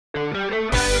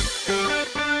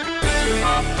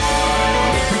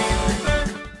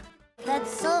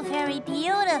all very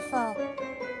beautiful.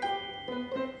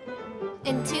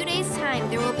 In 2 days' time,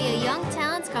 there will be a young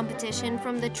talents competition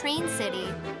from the Train City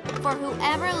for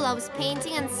whoever loves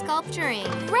painting and sculpturing.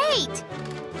 Great!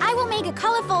 I will make a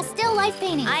colorful still life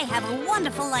painting. I have a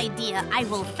wonderful idea. I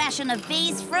will fashion a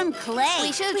vase from clay.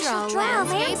 We should draw a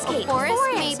landscape, a forest,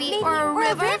 maybe, or a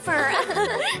river.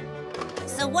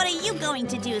 So what are you going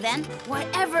to do then?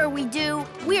 Whatever we do,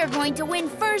 we are going to win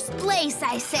first place,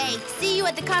 I say. See you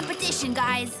at the competition,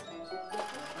 guys.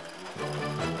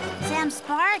 Sam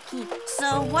Sparky,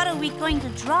 so what are we going to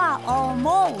draw or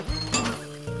mold?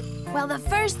 Well, the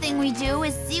first thing we do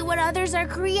is see what others are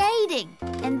creating,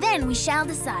 and then we shall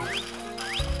decide.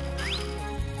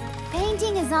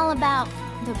 Painting is all about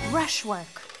the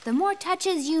brushwork. The more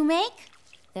touches you make,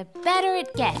 the better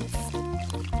it gets.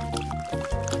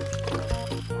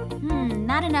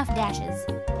 Not enough dashes.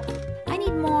 I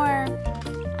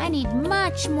need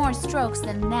much more strokes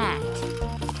than that.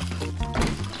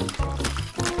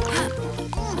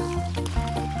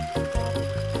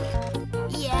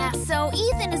 So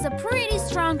Ethan is a pretty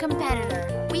strong competitor.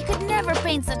 We could never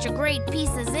paint such a great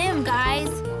piece as him, guys.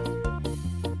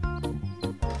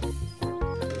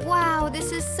 Wow,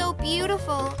 this is so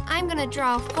beautiful. I'm gonna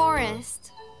draw a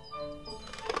forest.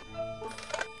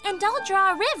 And I'll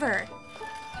draw a river.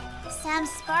 Sam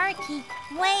Sparky,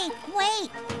 wait.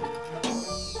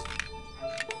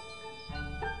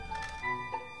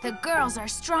 The girls are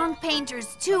strong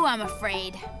painters too, I'm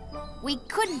afraid. We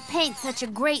couldn't paint such a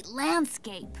great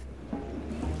landscape.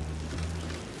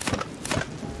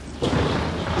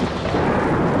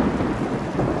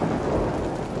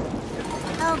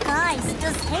 Oh, guys,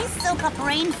 does hay soak up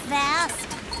rain fast?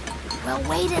 We'll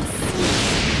wait and see.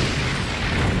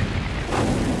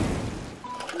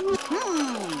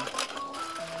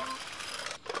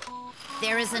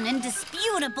 There is an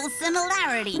indisputable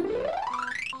similarity.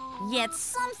 Yet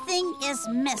something is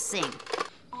missing.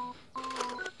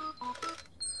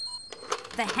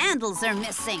 The handles are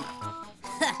missing.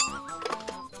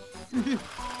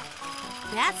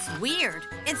 That's weird.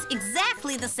 It's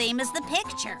exactly the same as the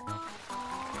picture.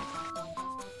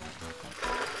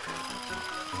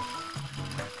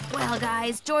 Well,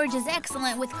 guys, George is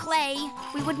excellent with clay.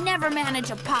 We would never manage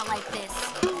a pot like this.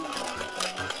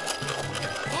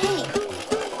 Hey!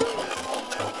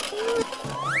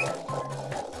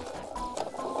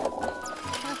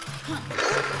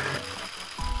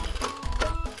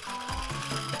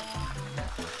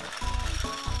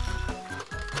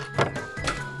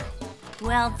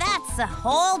 Well, that's a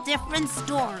whole different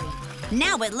story.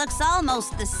 Now it looks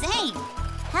almost the same.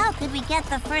 How could we get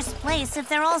the first place if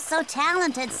they're all so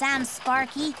talented, Sam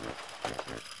Sparky?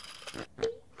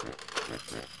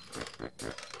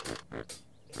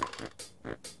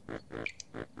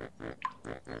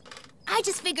 I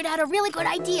just figured out a really good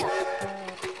idea.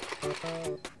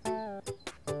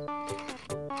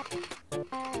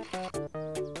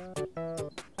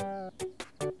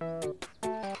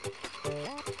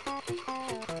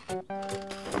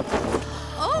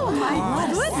 Oh my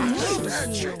goodness!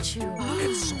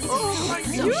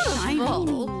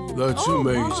 That's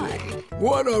amazing.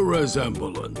 What a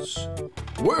resemblance.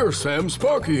 Where's Sam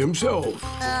Sparky himself?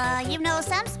 You know,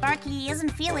 Sam Sparky isn't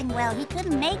feeling well. He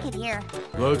couldn't make it here.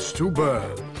 That's too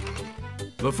bad.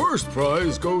 The first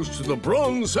prize goes to the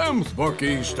bronze Sam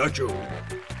Sparky statue.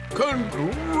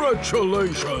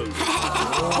 Congratulations!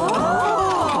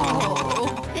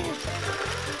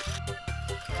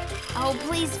 Oh,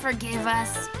 please forgive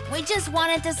us. We just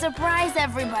wanted to surprise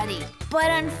everybody. But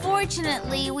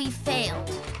unfortunately, we failed.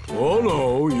 Oh,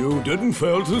 no, you didn't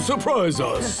fail to surprise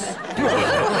us.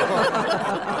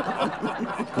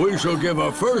 We shall give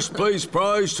a first place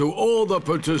prize to all the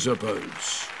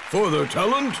participants for their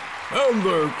talent and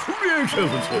their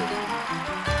creativity.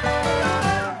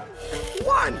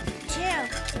 1, 2,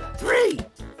 3,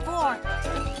 4,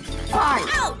 5.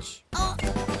 ouch!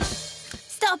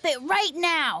 Stop it right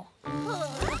now.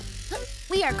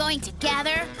 We are going to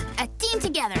gather a team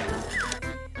together.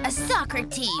 A soccer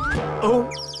team. Oh,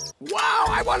 wow,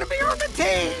 I want to be on the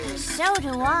team. So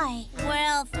do I.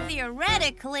 Well,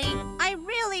 theoretically, I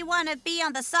really want to be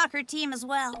on the soccer team as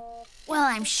well. Well,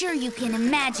 I'm sure you can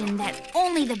imagine that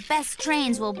only the best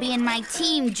trains will be in my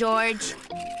team, George.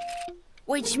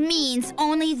 Which means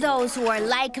only those who are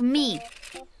like me.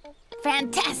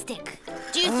 Fantastic.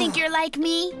 Do you think you're like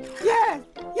me? Yeah.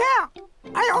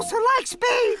 I also like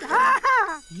speed. Ha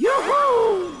ha!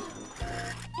 Yoo-hoo!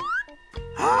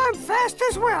 I'm fast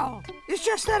as well. It's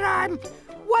just that I'm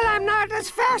not as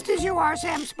fast as you are,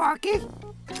 Sam Sparky.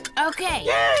 Okay.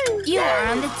 Yay! You are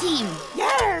on the team.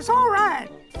 Yes, all right.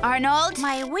 Arnold?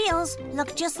 My wheels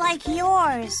look just like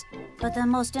yours. But the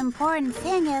most important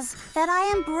thing is that I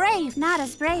am brave, not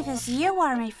as brave as you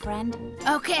are, my friend.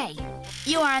 Okay,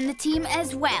 you are on the team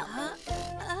as well.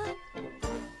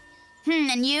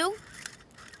 And you?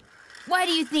 Why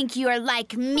do you think you are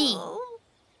like me?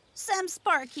 Sam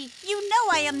Sparky, you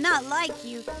know I am not like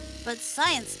you, but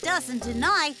science doesn't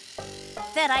deny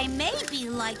that I may be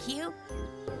like you.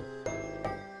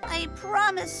 I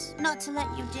promise not to let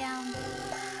you down.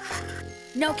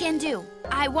 No can do.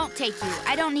 I won't take you.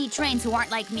 I don't need trains who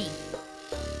aren't like me.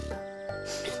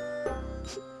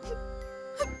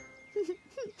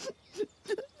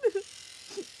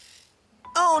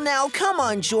 Oh, now come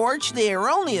on, George. They are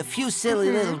only a few silly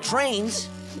little trains.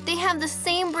 They have the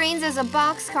same brains as a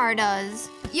boxcar does.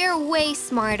 You're way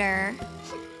smarter.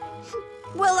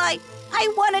 Well, I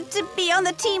wanted to be on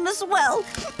the team as well.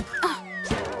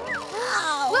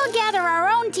 We'll gather our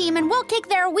own team and we'll kick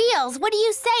their wheels. What do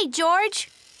you say, George?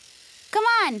 Come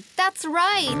on. That's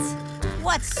right.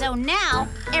 What, so now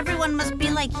everyone must be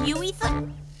like you,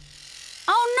 Ethan?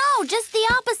 Oh, no, just the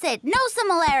opposite. No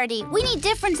similarity. We need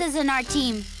differences in our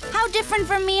team. How different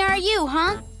from me are you,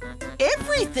 huh?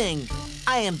 Everything.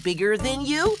 I am bigger than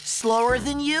you, slower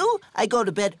than you, I go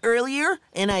to bed earlier,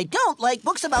 and I don't like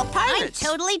books about pirates. I'm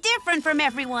totally different from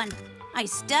everyone. I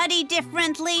study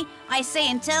differently, I say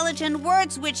intelligent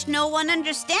words which no one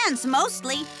understands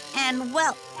mostly, and,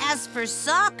 well, as for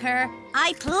soccer,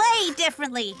 I play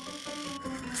differently.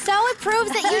 So it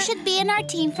proves that you should be in our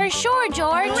team for sure,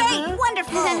 George. Great,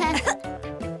 wonderful.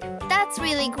 That's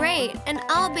really great, and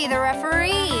I'll be the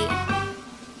referee.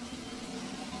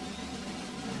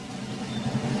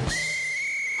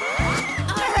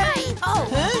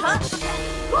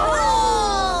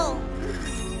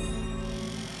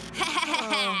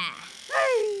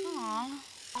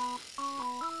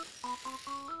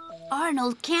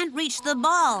 Arnold can't reach the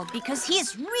ball because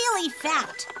he's really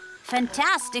fat.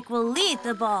 Fantastic will lead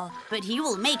the ball, but he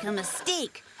will make a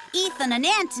mistake. Ethan and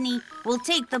Anthony will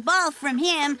take the ball from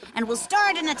him and will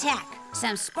start an attack.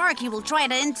 Sam Sparky will try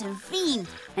to intervene,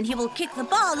 and he will kick the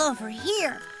ball over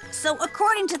here. So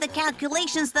according to the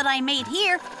calculations that I made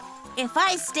here, if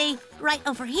I stay right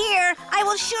over here, I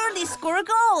will surely score a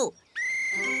goal.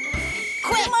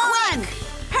 Quick, come on!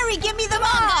 Hurry, give me the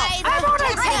ball! guys. I want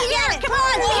it right here! Come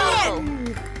on, get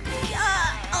it!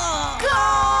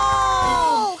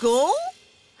 Goal! Goal?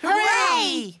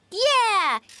 Hooray!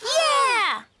 Yeah!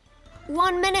 Yeah!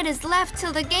 1 minute is left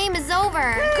till the game is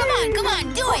over. Come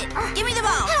on, do it! Give me the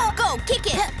ball! Go, kick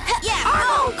it! Yeah,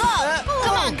 go!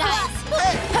 Come on, guys!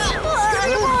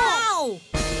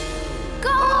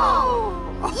 Go!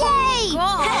 Yay!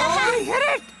 We hit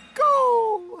it!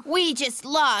 Go! We just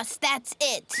lost, that's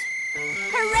it.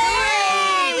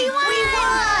 Hooray! We won!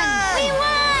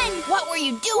 What were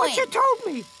you doing? What you told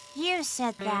me. You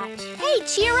said that. Hey,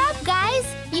 cheer up, guys.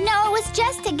 You know it was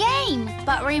just a game.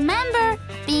 But remember,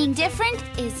 being different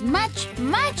is much,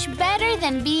 much better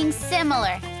than being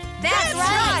similar. That's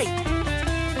right!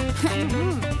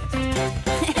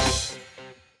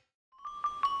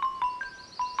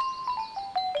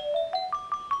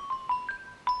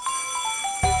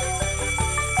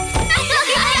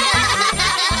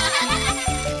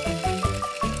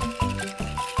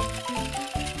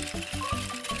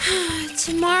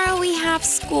 Tomorrow we have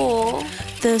school.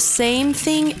 The same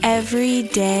thing every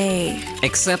day.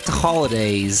 Except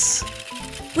holidays.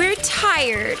 We're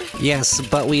tired. Yes,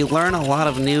 but we learn a lot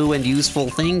of new and useful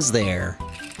things there.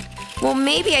 Well,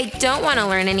 maybe I don't want to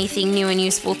learn anything new and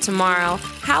useful tomorrow.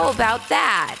 How about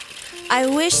that? I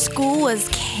wish school was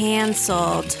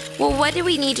canceled. Well, what do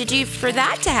we need to do for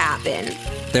that to happen?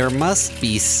 There must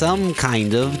be some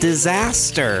kind of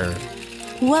disaster.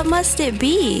 What must it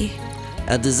be?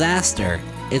 A disaster.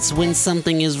 It's when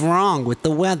something is wrong with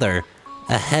the weather.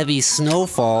 A heavy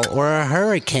snowfall or a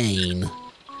hurricane.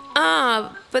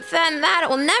 But then that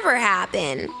will never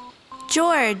happen.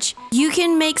 George, you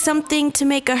can make something to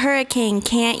make a hurricane,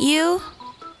 can't you?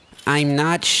 I'm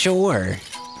not sure.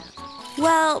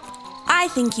 Well, I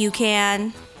think you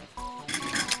can.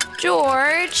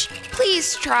 George,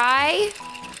 please try.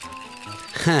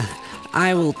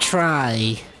 I will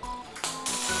try.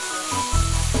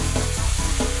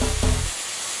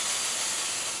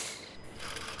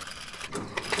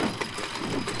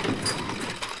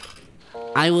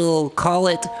 I will call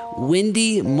it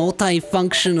Windy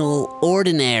Multifunctional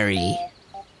Ordinary.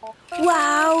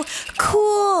 Wow,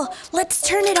 cool. Let's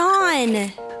turn it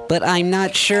on. But I'm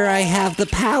not sure I have the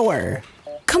power.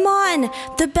 Come on,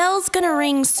 the bell's gonna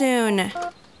ring soon.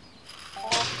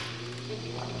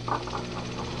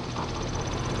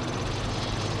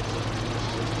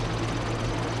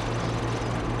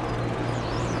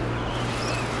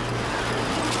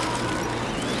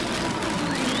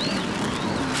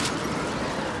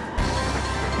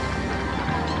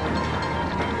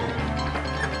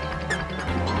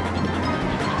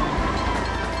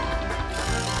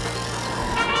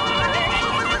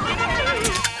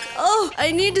 I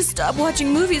need to stop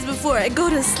watching movies before I go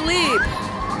to sleep.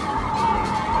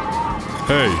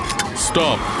 Hey,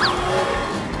 stop.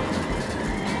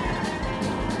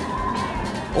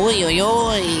 Oi, oi,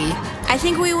 oi. I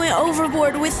think we went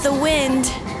overboard with the wind.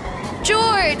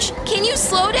 George, can you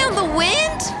slow down the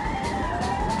wind?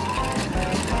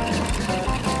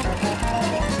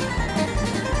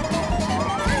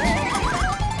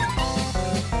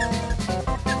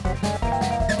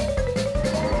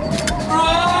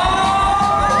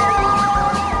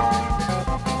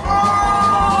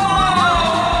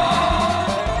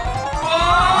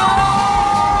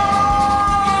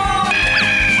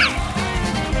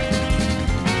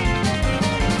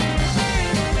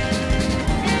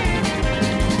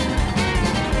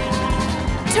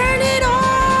 Turn it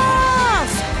off!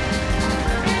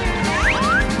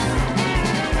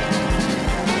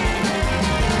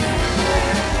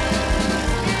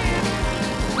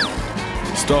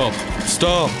 Stop.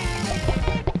 Stop.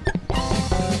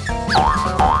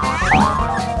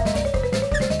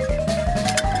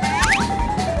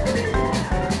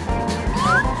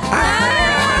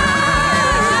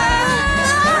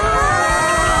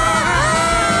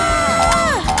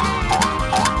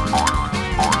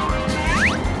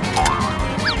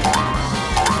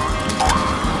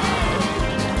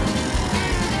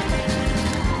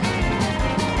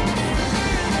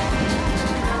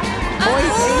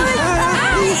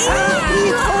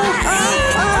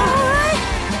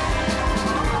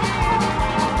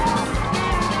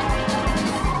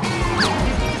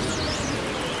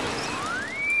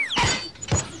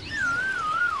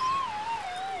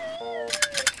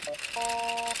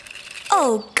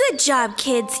 Oh, good job,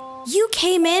 kids. You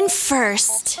came in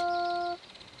first.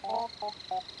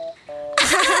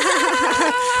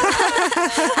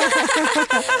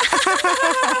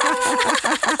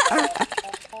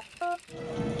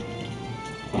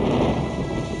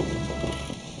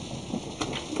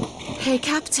 Hey,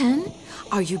 Captain,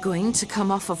 are you going to come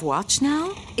off of watch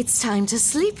now? It's time to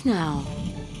sleep now.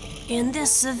 In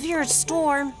this severe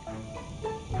storm,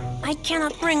 I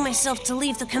cannot bring myself to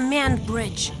leave the command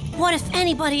bridge. What if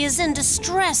anybody is in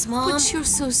distress, Mom? But you're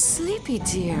so sleepy,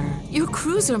 dear. Your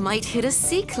cruiser might hit a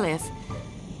sea cliff.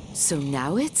 So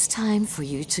now it's time for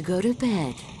you to go to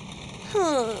bed.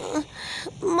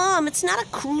 Mom, it's not a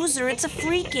cruiser, it's a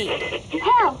frigate.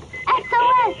 Help!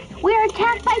 SOS! We're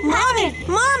attacked by pirates!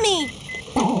 Mommy!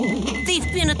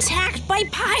 They've been attacked by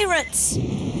pirates!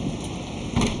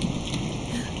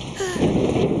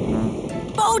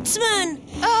 Boatsman!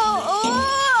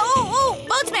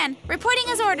 Boatsman, reporting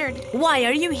as ordered. Why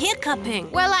are you hiccuping?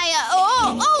 Well,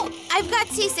 I've got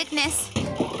seasickness.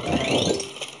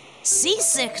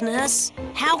 Seasickness?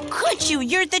 How could you?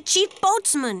 You're the chief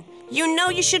boatsman. You know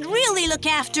you should really look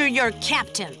after your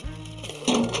captain.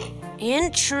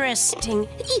 Interesting.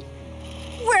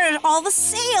 Where are all the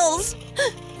sails?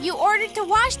 You ordered to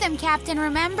wash them, Captain,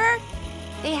 remember?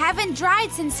 They haven't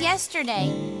dried since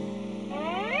yesterday.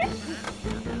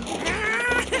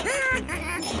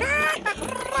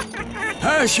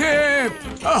 A ship!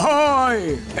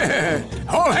 Ahoy!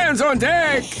 All hands on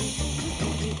deck!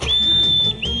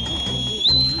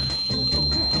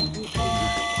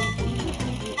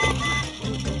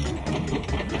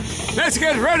 Let's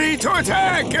get ready to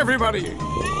attack, everybody!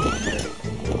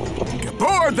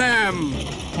 Board them!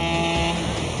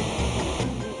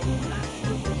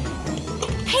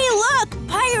 Hey, look!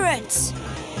 Pirates!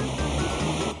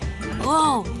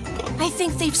 Whoa! I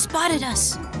think they've spotted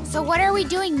us. So what are we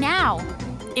doing now?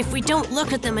 If we don't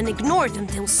look at them and ignore them,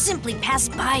 they'll simply pass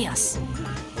by us.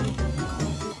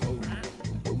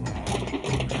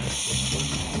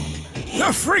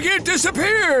 The frigate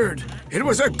disappeared! It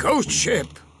was a ghost ship.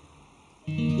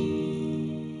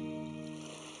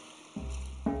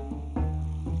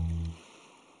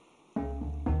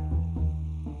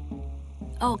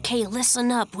 Okay,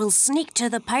 listen up. We'll sneak to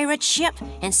the pirate ship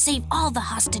and save all the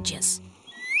hostages.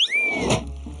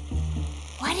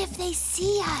 What if they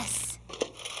see us?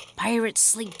 Pirates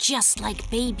sleep just like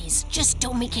babies. Just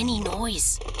don't make any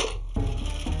noise.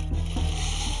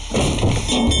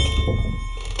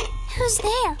 Who's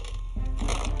there?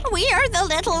 We are the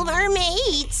Little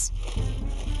Mermaids.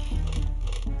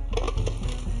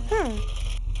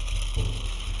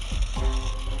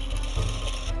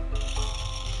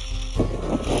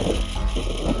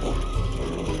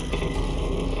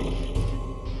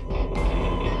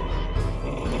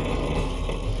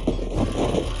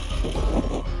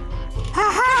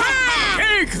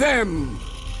 Take them!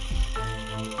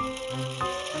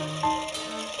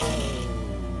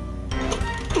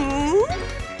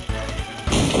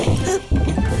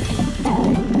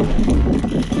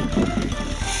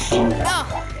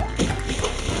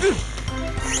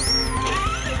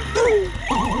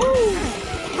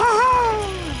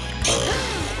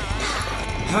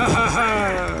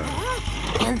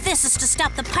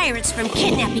 the pirates from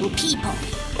kidnapping people.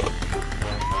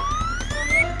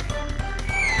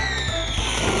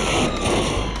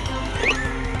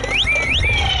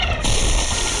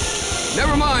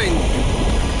 Never mind.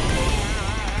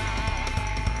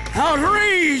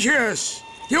 Outrageous!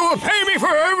 You will pay me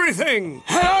for everything,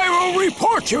 and I will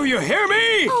report you, you hear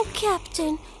me? Oh,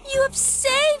 Captain, you have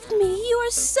saved me. You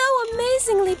are so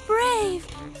amazingly brave.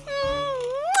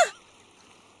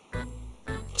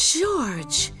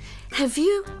 George, have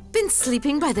you been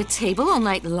sleeping by the table all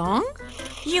night long?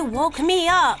 You woke me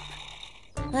up.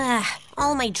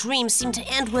 All my dreams seem to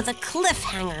end with a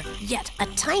cliffhanger, yet a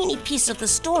tiny piece of the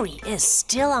story is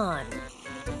still on.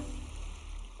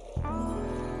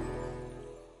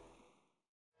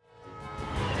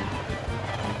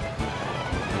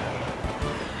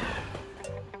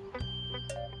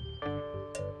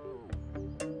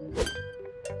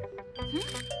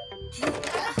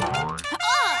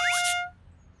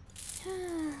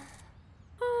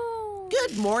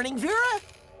 Good morning, Vera.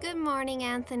 Good morning,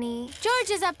 Anthony. George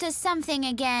is up to something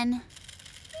again.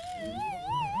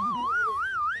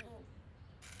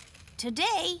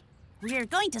 Today, we're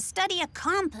going to study a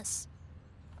compass.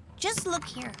 Just look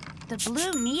here. The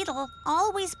blue needle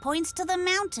always points to the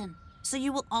mountain, so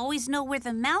you will always know where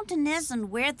the mountain is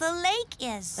and where the lake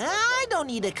is. I don't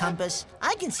need a compass.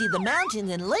 I can see the mountain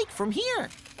and lake from here.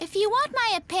 If you want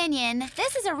my opinion,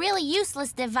 this is a really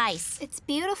useless device. It's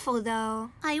beautiful,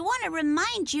 though. I want to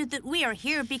remind you that we are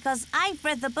here because I've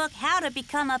read the book How to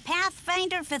Become a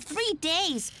Pathfinder for 3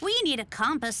 days. We need a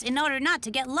compass in order not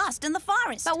to get lost in the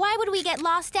forest. But why would we get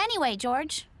lost anyway,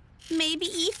 George? Maybe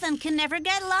Ethan can never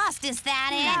get lost. Is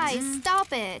that it? Guys,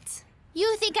 stop it.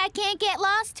 You think I can't get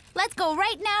lost? Let's go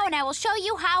right now and I will show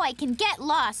you how I can get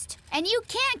lost. And you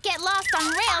can't get lost on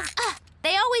rails.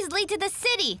 They always lead to the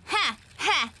city. Ha!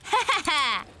 Ha! Ha! Ha!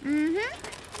 Ha!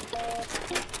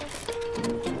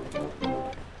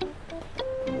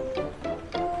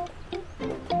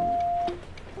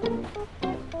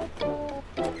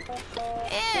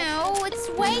 Ew, it's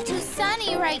way too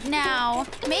sunny right now.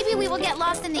 Maybe we will get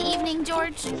lost in the evening,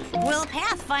 George. Well,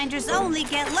 Pathfinders only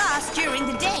get lost during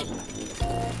the day.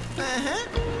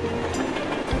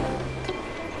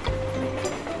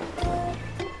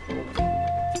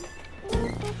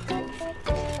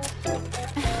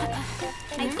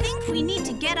 I think we need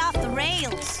to get off the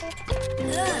rails.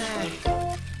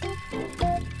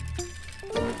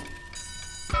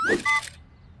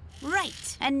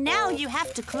 Right, and now you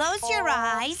have to close your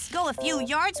eyes, go a few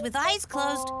yards with eyes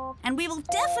closed, and we will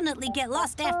definitely get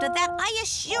lost after that. I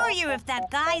assure you of that,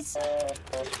 guys.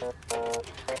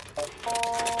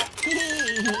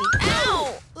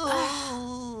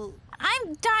 Ow!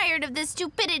 I'm tired of this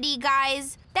stupidity,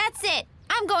 guys. That's it.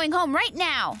 I'm going home right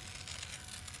now.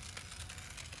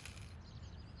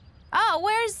 Oh,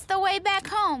 where's the way back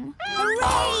home?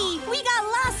 Hooray! We got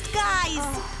lost, guys!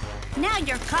 Now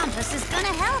your compass is gonna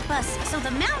help us. So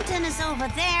the mountain is over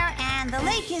there and the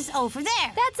lake is over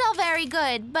there. That's all very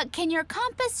good, but can your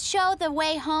compass show the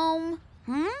way home?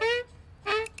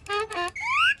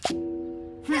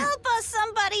 Help us,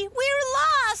 somebody! We're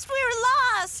lost! We're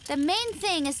lost! The main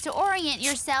thing is to orient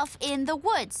yourself in the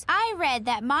woods. I read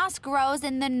that moss grows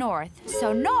in the north,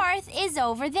 so north is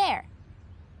over there.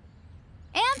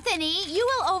 Anthony, you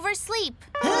will oversleep.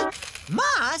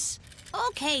 Moss?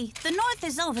 Okay, the north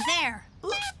is over there.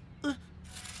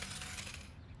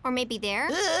 Or maybe there?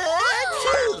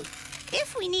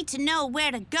 If we need to know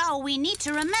where to go, we need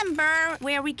to remember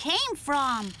where we came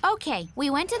from. Okay, we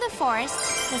went to the forest.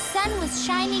 The sun was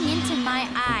shining into my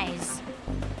eyes.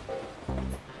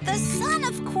 The sun,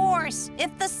 of course.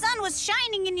 If the sun was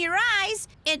shining in your eyes,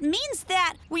 it means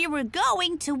that we were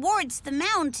going towards the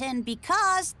mountain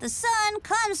because the sun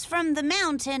comes from the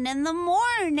mountain in the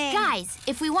morning. Guys,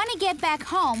 if we want to get back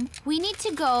home, we need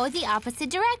to go the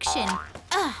opposite direction.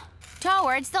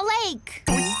 Towards the lake.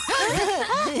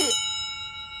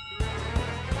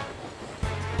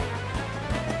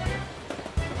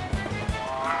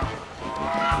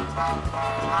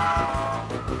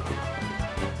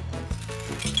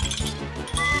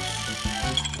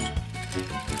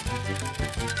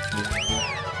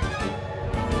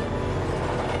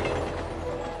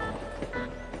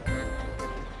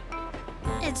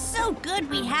 It's so good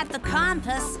we had the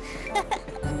compass.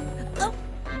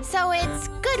 So it's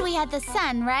good we had the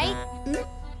sun, right?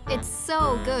 It's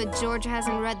so good George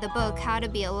hasn't read the book How to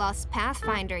Be a Lost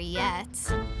Pathfinder yet.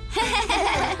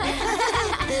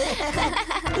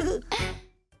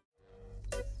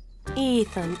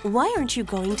 Ethan, why aren't you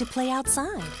going to play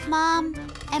outside? Mom,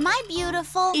 am I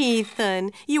beautiful?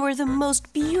 Ethan, you are the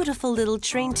most beautiful little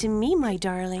train to me, my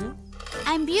darling.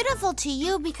 I'm beautiful to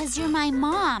you because you're my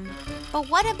mom. But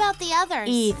what about the others?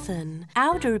 Ethan,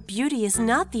 outer beauty is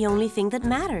not the only thing that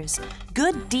matters.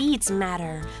 Good deeds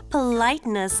matter.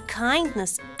 Politeness,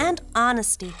 kindness, and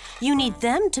honesty. You need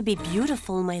them to be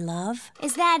beautiful, my love.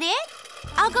 Is that it?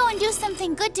 I'll go and do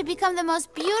something good to become the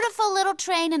most beautiful little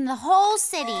train in the whole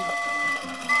city.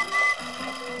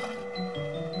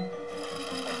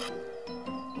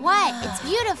 What? It's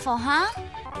beautiful, huh?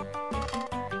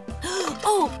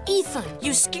 Oh, Ethan,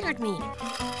 you scared me.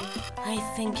 I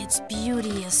think its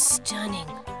beauty is stunning.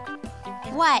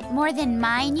 What, more than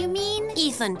mine, you mean?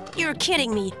 Ethan, you're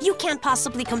kidding me. You can't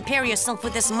possibly compare yourself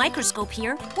with this microscope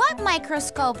here. What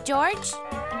microscope, George?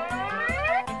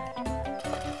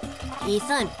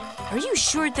 Ethan, are you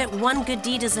sure that one good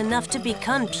deed is enough to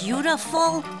become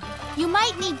beautiful? You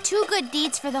might need 2 good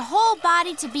deeds for the whole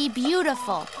body to be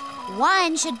beautiful.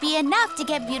 One should be enough to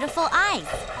get beautiful eyes.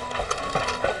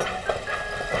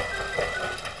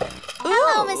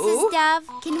 Hello, Mrs.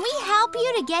 Dove. Can we help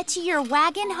you to get to your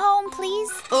wagon home,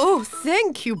 please? Oh,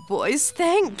 thank you, boys.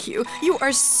 Thank you. You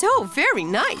are so very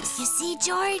nice. You see,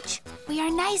 George? We are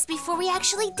nice before we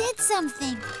actually did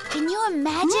something. Can you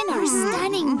imagine our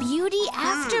stunning beauty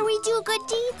after we do good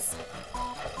deeds?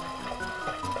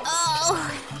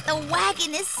 Oh, the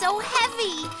wagon is so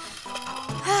heavy.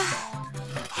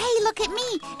 Hey, look at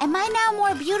me. Am I now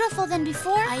more beautiful than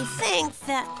before? I think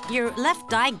that your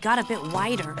left eye got a bit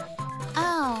wider.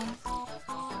 Oh.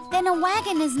 Then a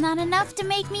wagon is not enough to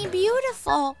make me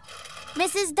beautiful.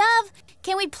 Mrs. Dove,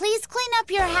 can we please clean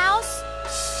up your house?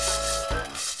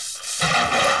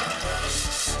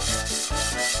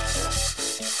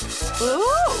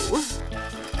 Oh!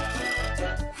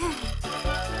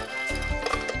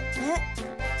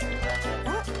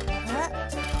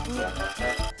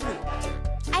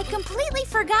 I completely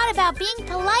forgot about being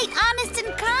polite, honest,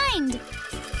 and kind.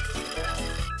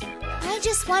 I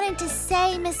just wanted to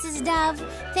say, Mrs. Dove,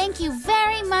 thank you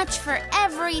very much for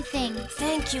everything.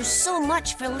 Thank you so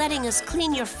much for letting us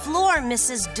clean your floor,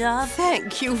 Mrs. Dove.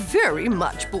 Thank you very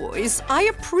much, boys. I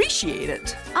appreciate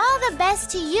it. All the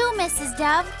best to you, Mrs.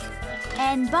 Dove.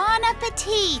 And bon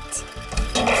appetit.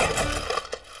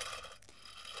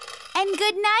 And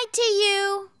good night to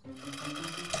you.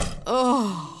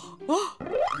 Oh.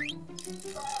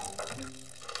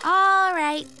 All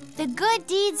right, the good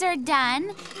deeds are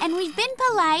done, and we've been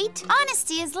polite.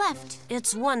 Honesty is left.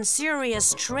 It's one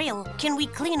serious trail. Can we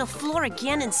clean a floor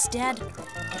again instead?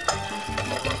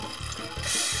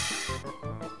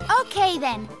 Okay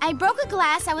then, I broke a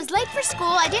glass, I was late for school,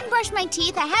 I didn't brush my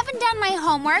teeth, I haven't done my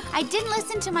homework, I didn't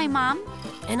listen to my mom.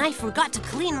 And I forgot to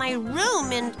clean my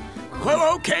room and...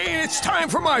 Well, okay, it's time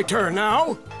for my turn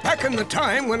now. Back in the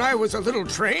time when I was a little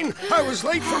train, I was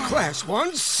late for class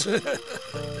once.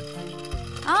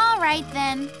 All right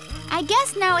then. I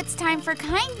guess now it's time for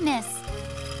kindness.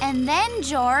 And then,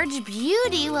 George,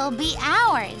 beauty will be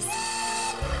ours.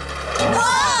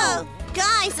 Whoa!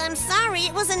 Guys, I'm sorry.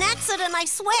 It was an accident, I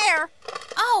swear.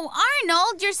 Oh,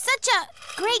 Arnold, you're such a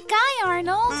great guy,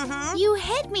 Arnold. You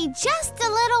hit me just a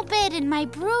little bit and my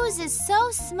bruise is so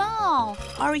small.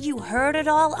 Are you hurt at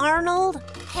all, Arnold?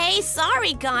 Hey,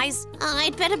 sorry, guys.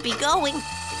 I'd better be going.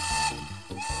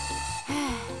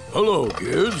 Hello,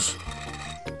 kids.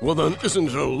 Well, then, isn't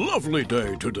it a lovely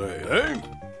day today, eh?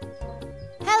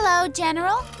 Hello,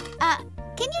 General.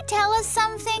 Can you tell us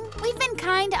something? We've been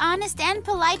kind, honest, and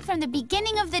polite from the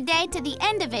beginning of the day to the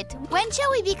end of it. When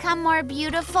shall we become more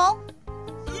beautiful?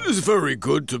 It is very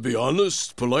good to be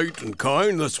honest, polite, and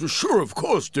kind, that's for sure, of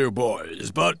course, dear boys.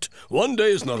 But one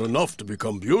day is not enough to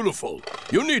become beautiful.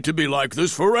 You need to be like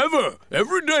this forever,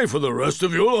 every day for the rest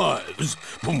of your lives.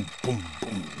 Boom, boom,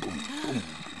 boom, boom, boom.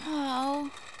 Oh.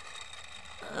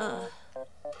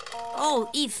 Oh,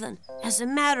 Ethan, as a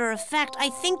matter of fact, I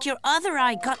think your other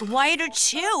eye got wider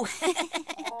too.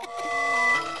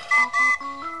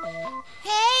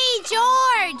 Hey,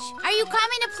 George! Are you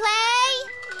coming to play?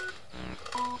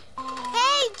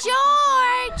 Hey,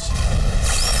 George!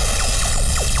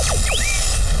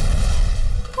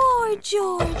 Poor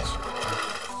George.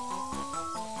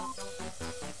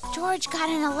 George got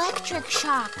an electric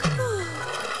shock.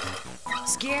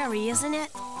 Scary, isn't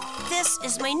it? This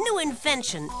is my new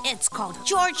invention. It's called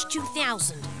George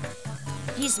 2000.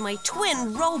 He's my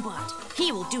twin robot.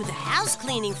 He will do the house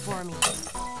cleaning for me.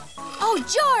 Oh,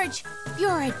 George,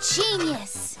 you're a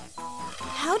genius.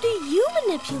 How do you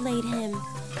manipulate him?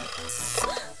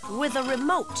 With a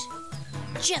remote.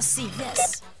 Just see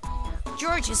this.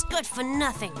 George is good for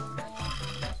nothing.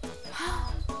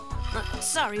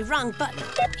 Sorry, wrong button.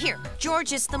 Here,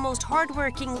 George is the most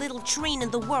hardworking little train in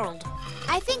the world.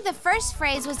 I think the first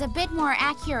phrase was a bit more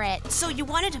accurate. So you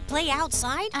wanted to play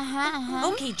outside?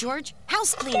 Okay, George,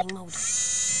 house cleaning mode.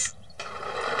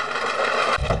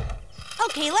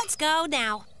 Okay, let's go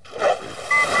now.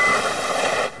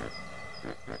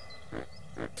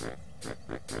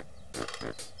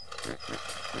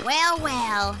 Well,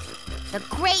 well, the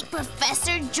great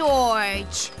Professor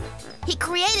George. He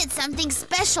created something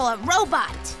special, a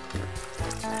robot.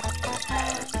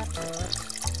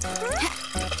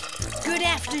 Good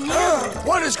afternoon.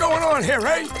 What is going on here,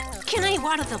 eh? Can I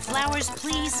water the flowers,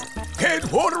 please?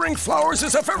 Kid, watering flowers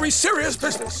is a very serious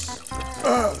business.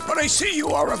 But I see you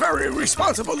are a very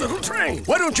responsible little train.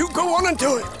 Why don't you go on and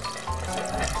do it?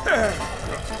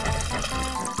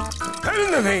 And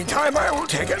in the meantime, I will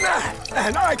take a nap,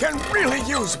 and I can really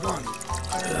use one.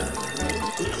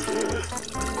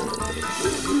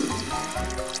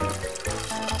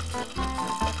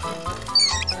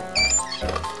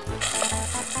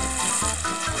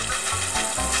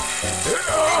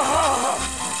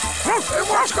 Hey,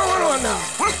 what's going on now?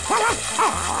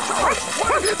 George,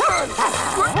 what have you done?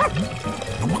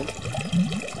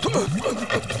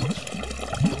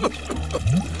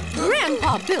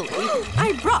 Grandpa Billy,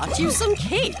 I brought you some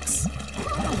cakes.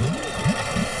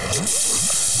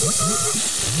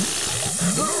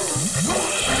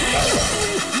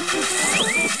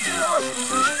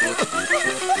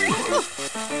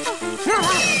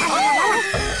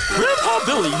 Grandpa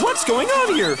Billy, what's going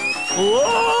on here?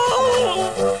 Whoa!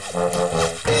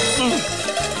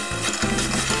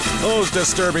 Who's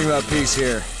disturbing the peace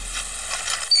here?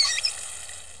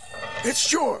 It's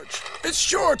George. It's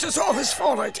George. It's all his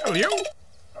fault, I tell you.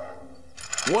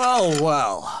 Well,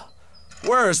 well.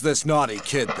 Where's this naughty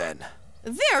kid, then?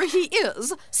 There he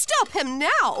is. Stop him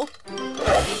now.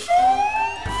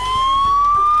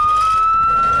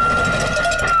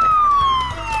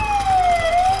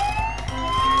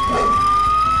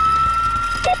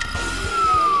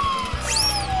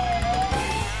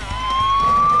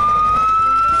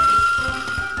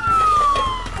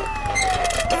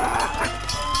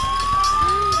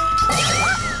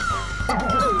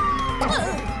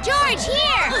 George,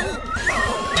 here!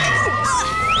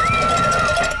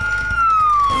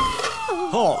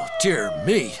 Oh, dear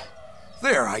me.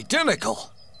 They're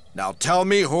identical. Now tell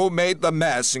me who made the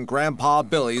mess in Grandpa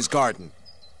Billy's garden.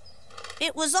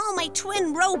 It was all my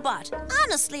twin robot.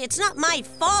 Honestly, it's not my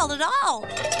fault at all.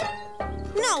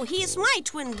 No, he's my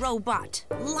twin robot.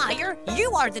 Liar,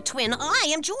 you are the twin.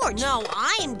 I am George. No,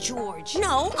 I am George.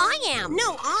 No, I am.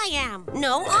 No, I am.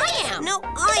 No, I am. No,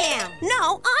 I am.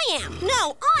 No, I am.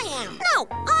 No, I am. No,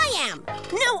 I am.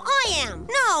 No, I am.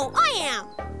 No, I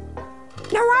am.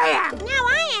 No, I am. No,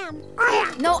 I am. I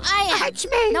am. No, I am. It's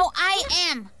me. No, I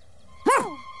am.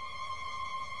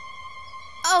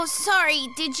 Oh, sorry.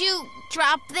 Did you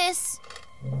drop this?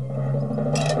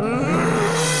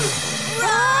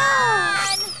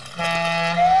 Run!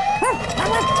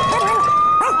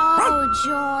 Oh,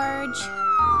 George.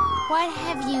 What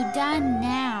have you done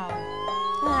now?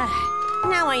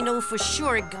 Now I know for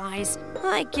sure, guys.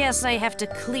 I guess I have to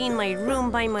clean my room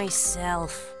by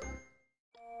myself.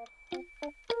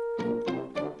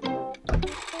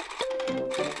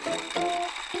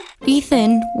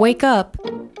 Ethan, wake up.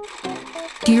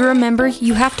 Do you remember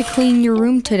you have to clean your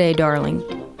room today, darling?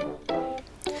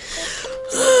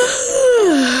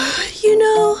 You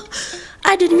know,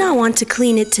 I did not want to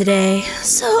clean it today,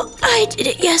 so I did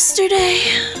it yesterday.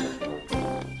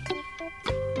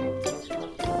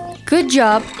 Good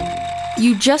job.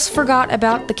 You just forgot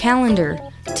about the calendar.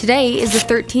 Today is the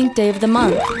 13th day of the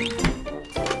month.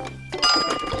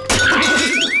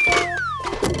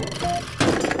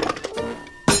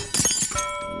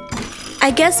 I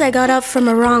guess I got up from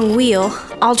a wrong wheel.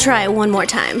 I'll try it one more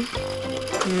time.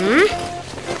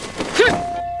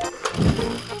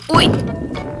 Oi!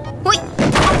 Oi!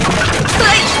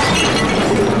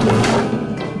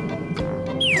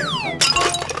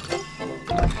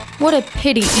 What a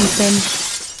pity, Ethan.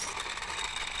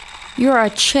 You're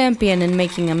a champion in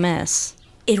making a mess.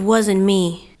 It wasn't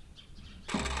me.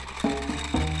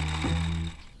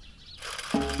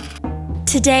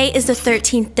 Today is the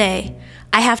 13th day.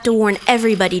 I have to warn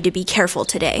everybody to be careful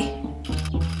today.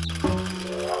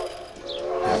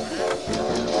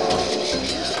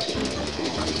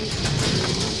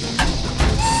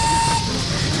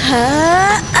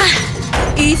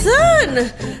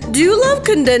 Ethan, do you love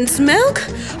condensed milk?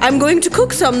 I'm going to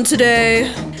cook some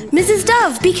today. Mrs.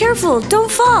 Dove, be careful.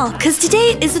 Don't fall, because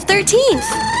today is the 13th.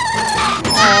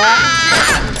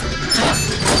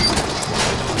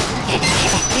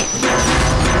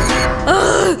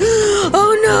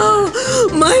 Oh no,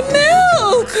 my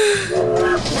milk!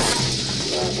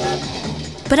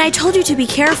 But I told you to be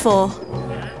careful.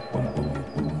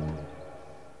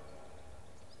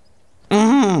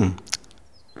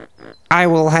 I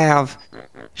will have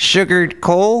sugared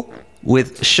coal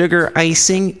with sugar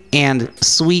icing and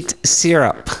sweet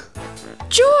syrup.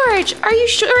 George, are you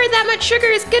sure that much sugar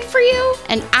is good for you?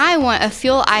 And I want a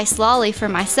fuel ice lolly for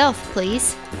myself,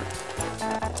 please.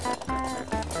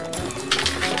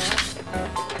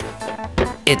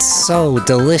 It's so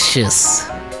delicious.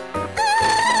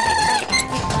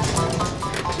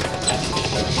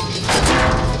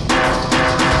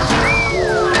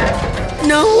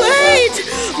 No, wait!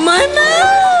 My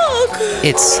milk!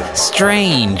 It's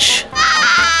strange.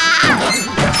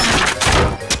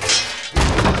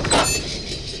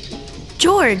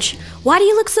 George, why do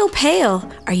you look so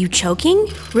pale? Are you choking?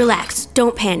 Relax,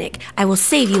 don't panic. I will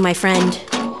save you, my friend.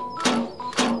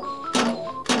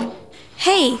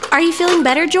 Hey, are you feeling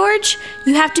better, George?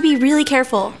 You have to be really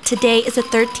careful. Today is the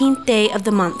 13th day of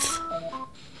the month.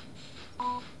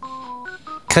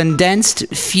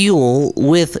 Condensed fuel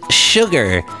with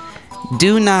sugar.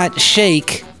 Do not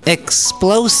shake.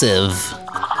 Explosive.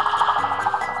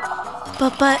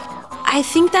 But, I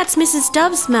think that's Mrs.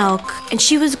 Dove's milk, and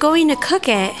she was going to cook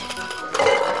it.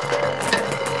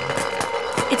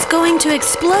 It's going to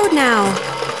explode now.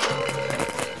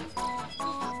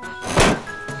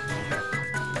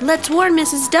 Let's warn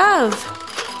Mrs. Dove.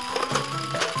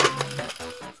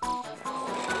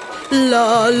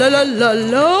 La la la la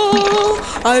la.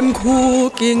 I'm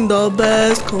cooking the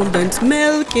best condensed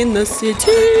milk in the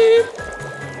city.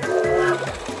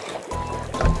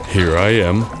 Here I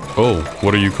am. Oh,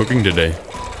 what are you cooking today?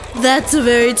 That's a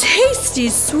very tasty,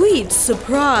 sweet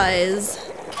surprise.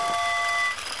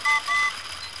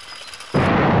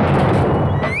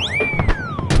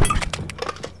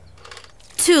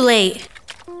 Too late.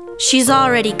 She's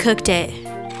already cooked it.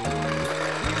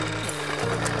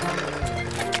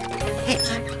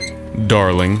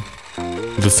 Darling,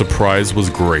 the surprise was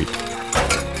great.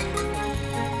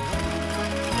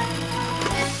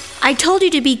 I told you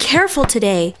to be careful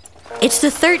today. It's the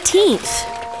 13th.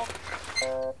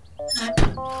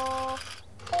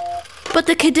 But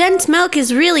the condensed milk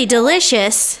is really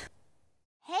delicious.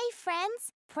 Hey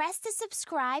friends, press to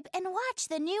subscribe and watch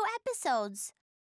the new episodes.